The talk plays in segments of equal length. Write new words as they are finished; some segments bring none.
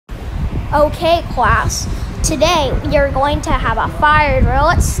Okay, class. Today we are going to have a fire drill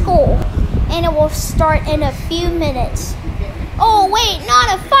at school, and it will start in a few minutes. Oh wait,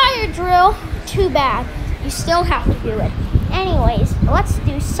 not a fire drill. Too bad. You still have to do it. Anyways, let's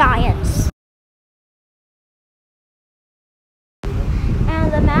do science.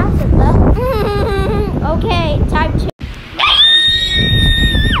 And the math and the... Okay, time to...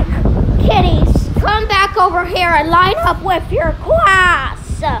 Kitties, come back over here and line up with your class.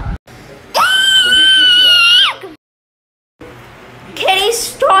 Kitty,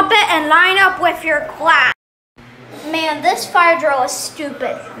 stop it and line up with your class. Man, this fire drill is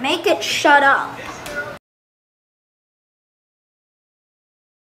stupid. Make it shut up.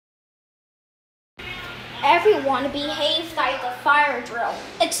 Everyone behaves like a fire drill,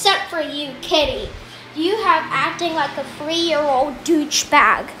 except for you, Kitty. You have acting like a 3-year-old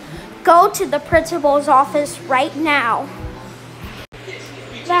douchebag. Go to the principal's office right now.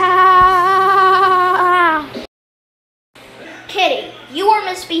 Kitty, you are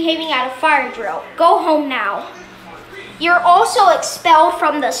misbehaving at a fire drill. Go home now. You're also expelled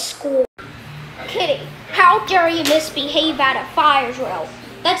from the school. Kitty, how dare you misbehave at a fire drill?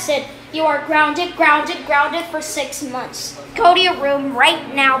 That's it. You are grounded for 6 months. Go to your room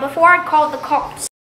right now before I call the cops.